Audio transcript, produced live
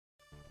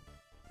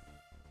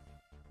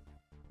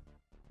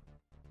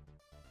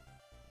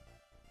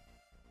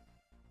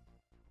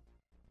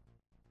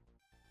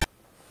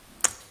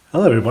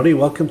Hello everybody,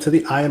 welcome to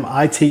the I Am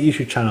IT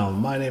YouTube channel.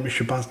 My name is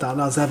Shabazz Dan,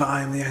 as ever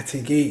I am the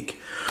IT Geek.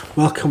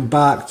 Welcome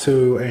back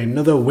to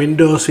another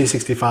Windows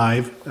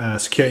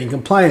 365 security and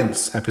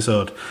compliance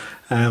episode.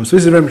 So this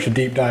is very much a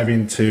deep dive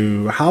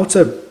into how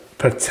to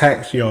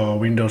protect your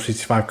Windows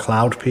 365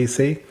 cloud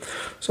PC.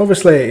 So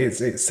obviously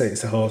it's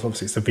a host,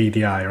 obviously it's a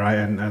VDI, right?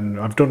 And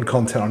I've done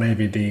content on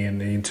AVD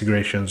and the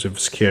integrations with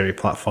security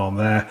platform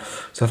there.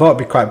 So I thought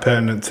it'd be quite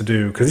pertinent to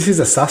do, because this is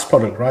a SaaS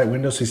product, right?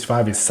 Windows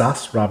 365 is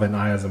SaaS rather than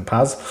IaaS and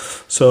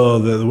PaaS. So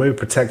the way we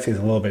protect it is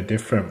a little bit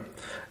different.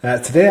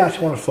 Today I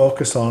actually want to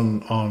focus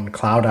on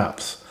cloud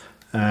apps.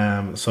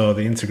 So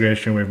the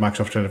integration with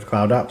Microsoft Defender for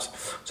Cloud Apps.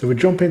 So we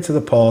jump into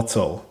the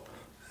portal.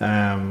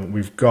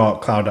 We've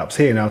got cloud apps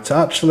here now. To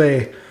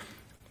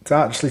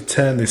actually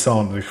turn this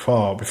on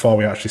before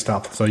we actually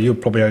start, so you'll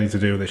probably need to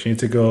do this. You need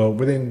to go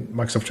within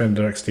Microsoft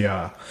Defender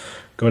XDR,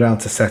 go down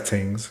to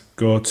settings,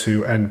 go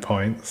to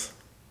endpoints,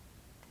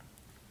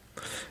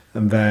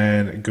 and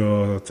then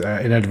go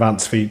to, in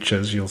advanced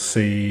features you'll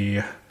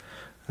see,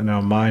 and now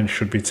mine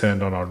should be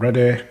turned on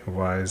already,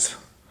 otherwise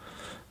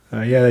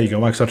yeah, there you go,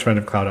 Microsoft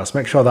Defender for Cloud Apps.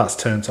 Make sure that's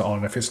turned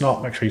on. If it's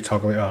not, make sure you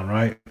toggle it on,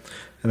 right?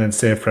 And then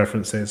save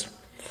preferences.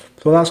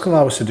 So what that's going to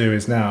allow us to do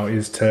what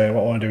I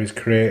want to do is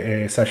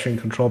create a session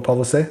control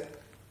policy,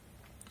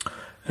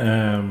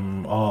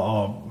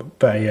 or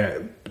better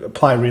yet,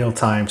 apply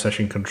real-time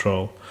session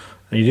control.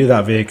 And you do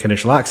that via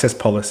conditional access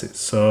policies.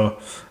 So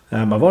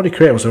I've already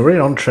created one, so we're in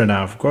Entra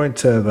now. Go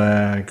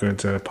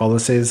into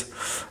policies,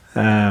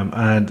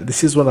 and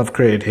this is what I've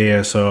created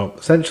here. So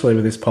essentially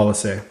with this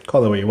policy,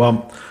 call it what you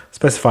want,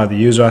 specify the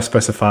user. I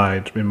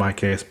specified, in my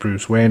case,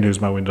 Bruce Wayne,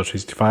 who's my Windows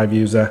 365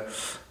 user.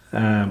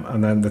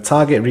 And then the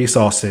target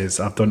resources,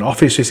 I've done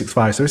Office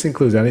 365, so this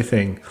includes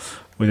anything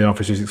within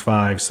Office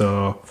 365,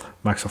 so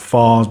Microsoft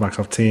Forms,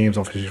 Microsoft Teams,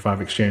 Office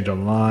 365 Exchange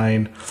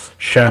Online,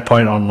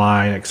 SharePoint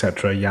Online,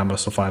 etc., Yammer,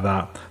 stuff like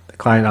that. The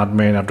client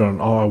admin, I've done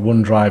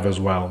OneDrive as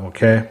well,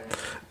 okay?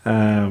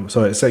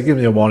 So it gives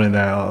me a warning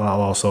there,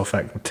 that'll also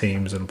affect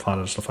Teams and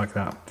Planner and stuff like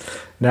that.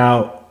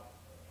 Now,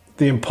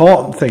 the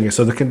important thing is,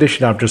 so the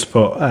condition I've just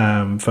put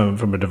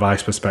from a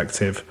device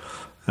perspective,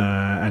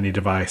 any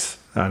device,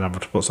 and I've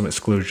put some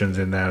exclusions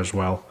in there as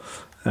well.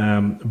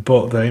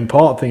 But the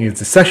important thing is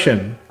the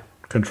session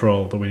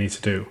control that we need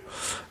to do.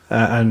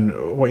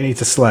 And what you need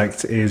to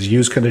select is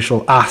use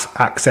conditional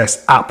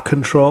access app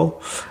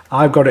control.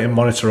 I've got it in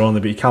monitor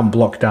only, but you can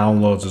block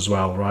downloads as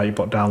well, right? You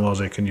block downloads,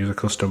 so you can use a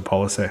custom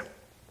policy.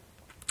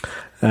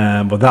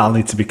 But that'll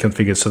need to be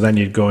configured. So then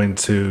you'd go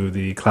into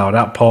the cloud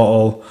app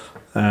portal,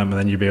 and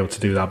then you'll be able to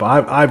do that.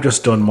 But I've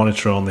just done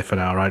monitor only for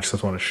now, right?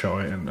 Just want to show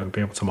it and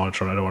be able to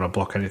monitor, and I don't want to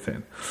block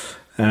anything.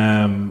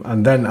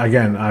 And then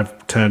again,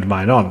 I've turned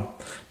mine on.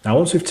 Now,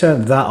 once we've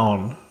turned that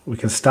on, we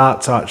can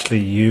start to actually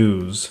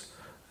use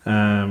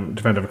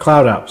Defender for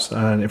Cloud Apps.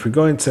 And if we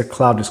go into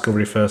Cloud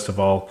Discovery first of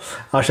all,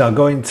 actually I'll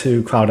go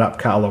into Cloud App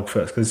Catalog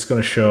first, because it's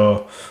going to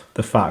show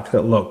the fact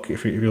that, look,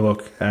 if you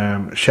look,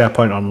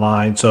 SharePoint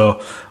Online.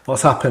 So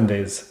what's happened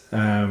is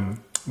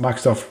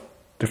Microsoft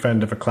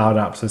Defender for Cloud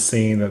Apps has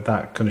seen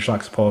that conditional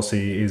access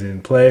policy is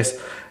in place,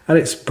 and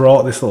it's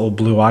brought this little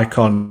blue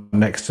icon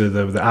next to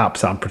the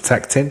apps that I'm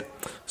protecting.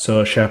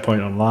 So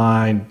SharePoint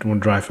Online,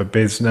 OneDrive for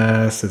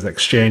Business, there's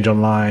Exchange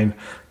Online,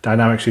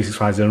 Dynamics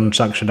 365 is an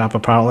unsanctioned app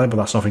apparently, but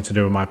that's nothing to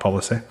do with my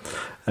policy.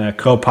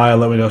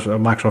 Copilot, Windows,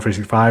 Microsoft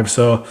 365.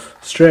 So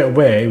straight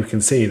away we can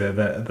see that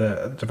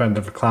the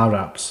Defender for Cloud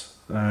Apps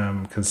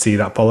can see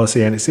that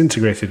policy, and it's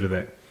integrated with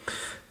it.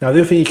 Now,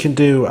 the other thing you can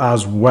do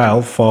as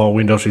well for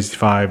Windows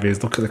 365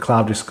 is look at the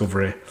Cloud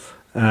Discovery,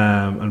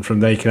 and from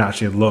there you can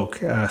actually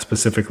look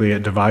specifically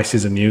at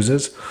devices and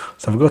users.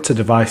 So if we go to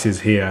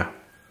devices here,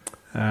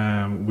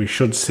 we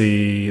should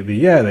see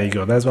there you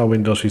go, there's my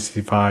Windows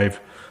 365.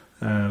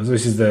 So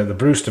this is the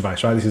Bruce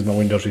device, right? This is my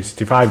Windows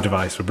 365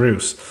 device for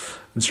Bruce.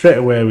 And straight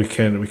away we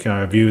can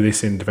either view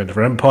this in Defender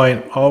for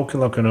Endpoint, or we can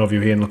look at an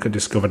overview here and look at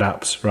discovered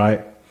apps,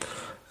 right?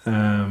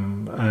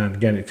 And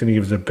again, it's going to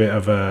give us a bit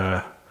of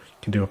a, you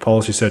can do a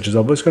policy search as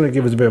well, but it's going to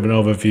give us a bit of an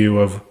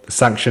overview of the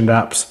sanctioned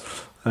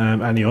apps,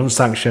 any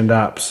unsanctioned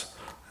apps.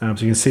 So you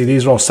can see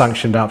these are all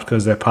sanctioned apps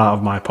because they're part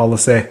of my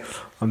policy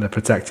and they're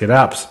protected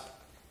apps.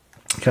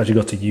 You can actually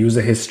go to user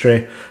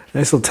history, and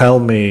this will tell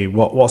me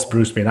what's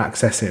Bruce been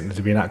accessing. Has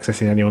he been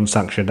accessing any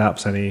unsanctioned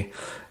apps, any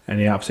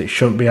apps it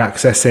shouldn't be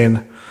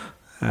accessing?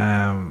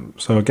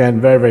 So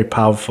again, very, very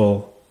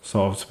powerful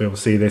sort of to be able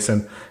to see this,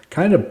 and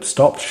kind of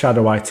stops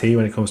shadow IT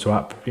when it comes to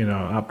app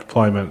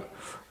deployment.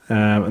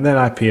 And then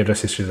IP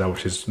address history,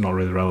 which is not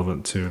really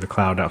relevant to the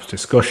cloud apps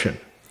discussion.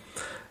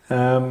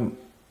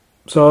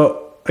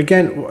 So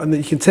again, and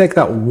you can take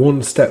that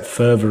one step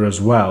further as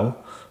well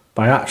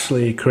by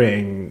actually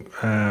creating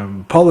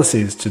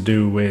policies to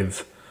do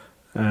with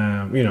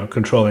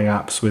controlling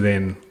apps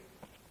within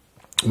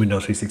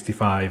Windows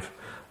 365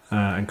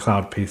 and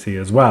Cloud PC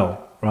as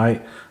well,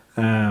 right?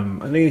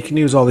 And then you can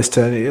use all this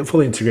it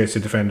fully integrates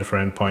with Defender for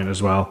Endpoint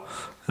as well.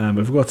 But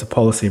if we go to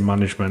policy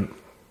management,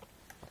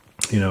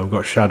 we've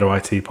got shadow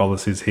IT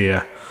policies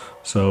here,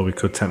 so we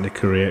could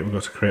technically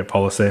create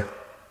policy.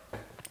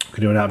 We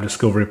can do an app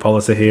discovery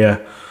policy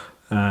here.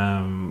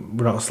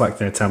 We're not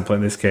selecting a template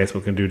in this case.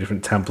 We can do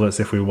different templates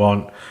if we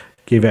want.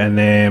 Give it a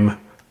name,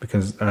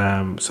 because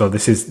so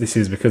this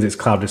is because it's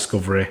cloud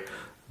discovery.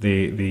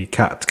 The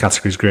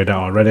category is grayed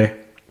out already.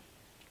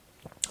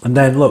 And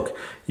then look,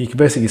 you can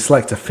basically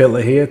select a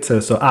filter here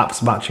so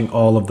apps matching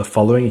all of the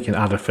following. You can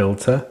add a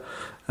filter,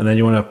 and then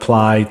you want to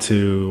apply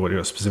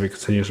to specific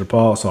continuous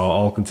reports or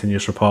all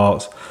continuous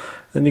reports.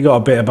 Then you got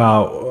a bit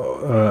about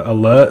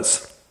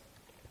alerts.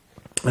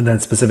 And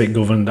then specific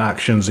governed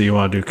actions that you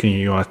want to do.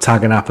 You want to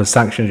tag an app as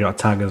sanctioned, you want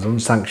to tag as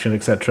unsanctioned,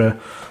 etc.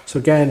 So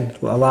again,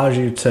 it allows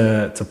you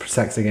to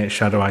protect against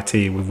shadow IT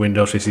with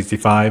Windows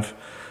 365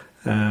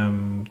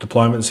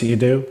 deployments that you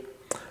do.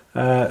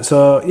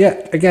 So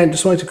yeah, again,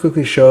 just wanted to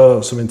quickly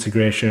show some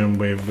integration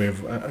with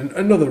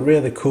another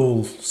really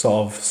cool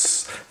sort of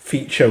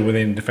feature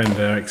within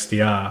Defender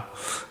XDR.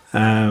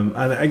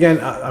 And again,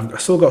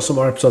 I've still got some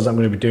more episodes I'm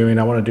going to be doing.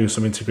 I want to do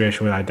some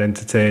integration with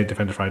identity,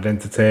 Defender for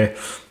Identity.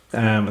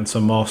 And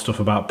some more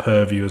stuff about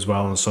Purview as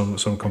well, and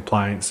some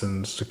compliance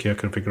and secure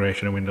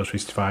configuration in Windows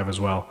 365 as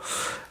well.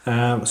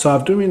 So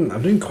I'm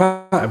doing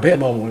quite a bit at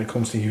the moment when it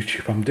comes to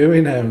YouTube. I'm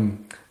doing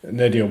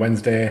Nerdy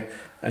Wednesday,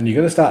 and you're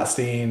going to start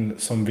seeing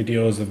some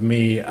videos of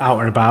me out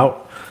and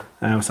about.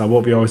 So I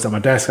won't be always at my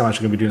desk. I'm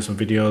actually going to be doing some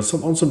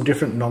videos on some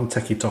different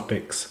non-techie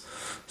topics.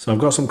 So I've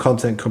got some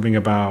content coming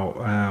about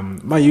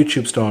my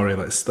YouTube story.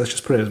 Let's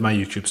just put it as my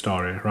YouTube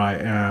story,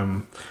 right?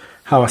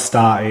 How I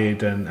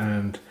started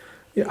and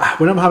yeah,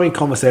 when I'm having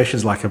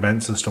conversations like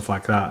events and stuff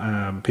like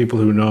that, people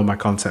who know my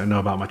content and know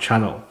about my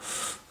channel,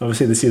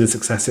 obviously they see the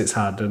success it's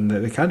had, and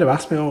they kind of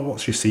ask me, oh,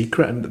 what's your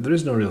secret? And there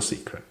is no real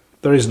secret.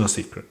 There is no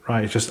secret,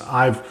 right? It's just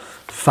I've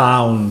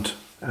found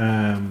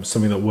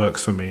something that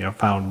works for me. I've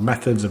found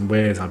methods and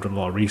ways. I've done a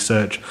lot of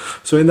research.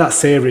 So in that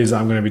series that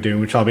I'm going to be doing,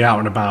 which I'll be out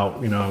and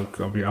about,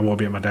 I won't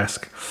be at my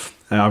desk,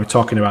 I'll be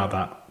talking about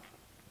that.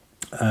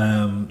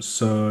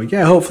 So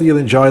yeah, hopefully you'll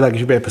enjoy that. Gives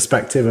you a bit of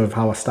perspective of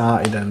how I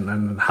started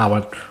and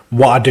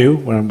what I do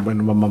when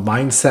my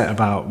mindset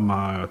about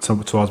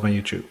towards my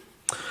YouTube.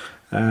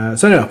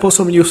 So anyway, I'll put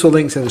some useful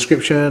links in the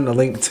description. A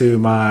link to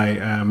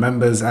my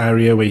members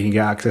area where you can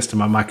get access to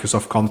my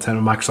Microsoft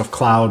content, my Microsoft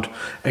Cloud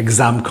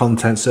exam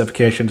content,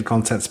 certification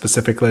content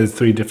specifically. There's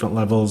 3 different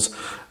levels,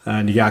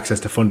 and you get access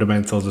to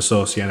fundamentals,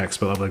 associate, and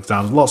expert level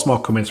exams. Lots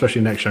more coming,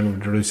 especially next year. I'm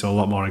going to release a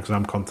lot more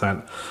exam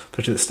content,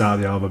 especially at the start of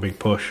the year. I'll have a big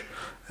push.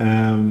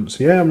 So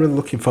yeah, I'm really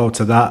looking forward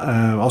to that.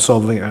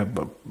 Also,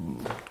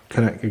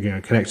 connect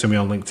to me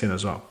on LinkedIn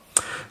as well.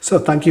 So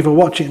thank you for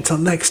watching. Until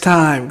next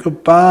time,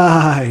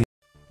 goodbye.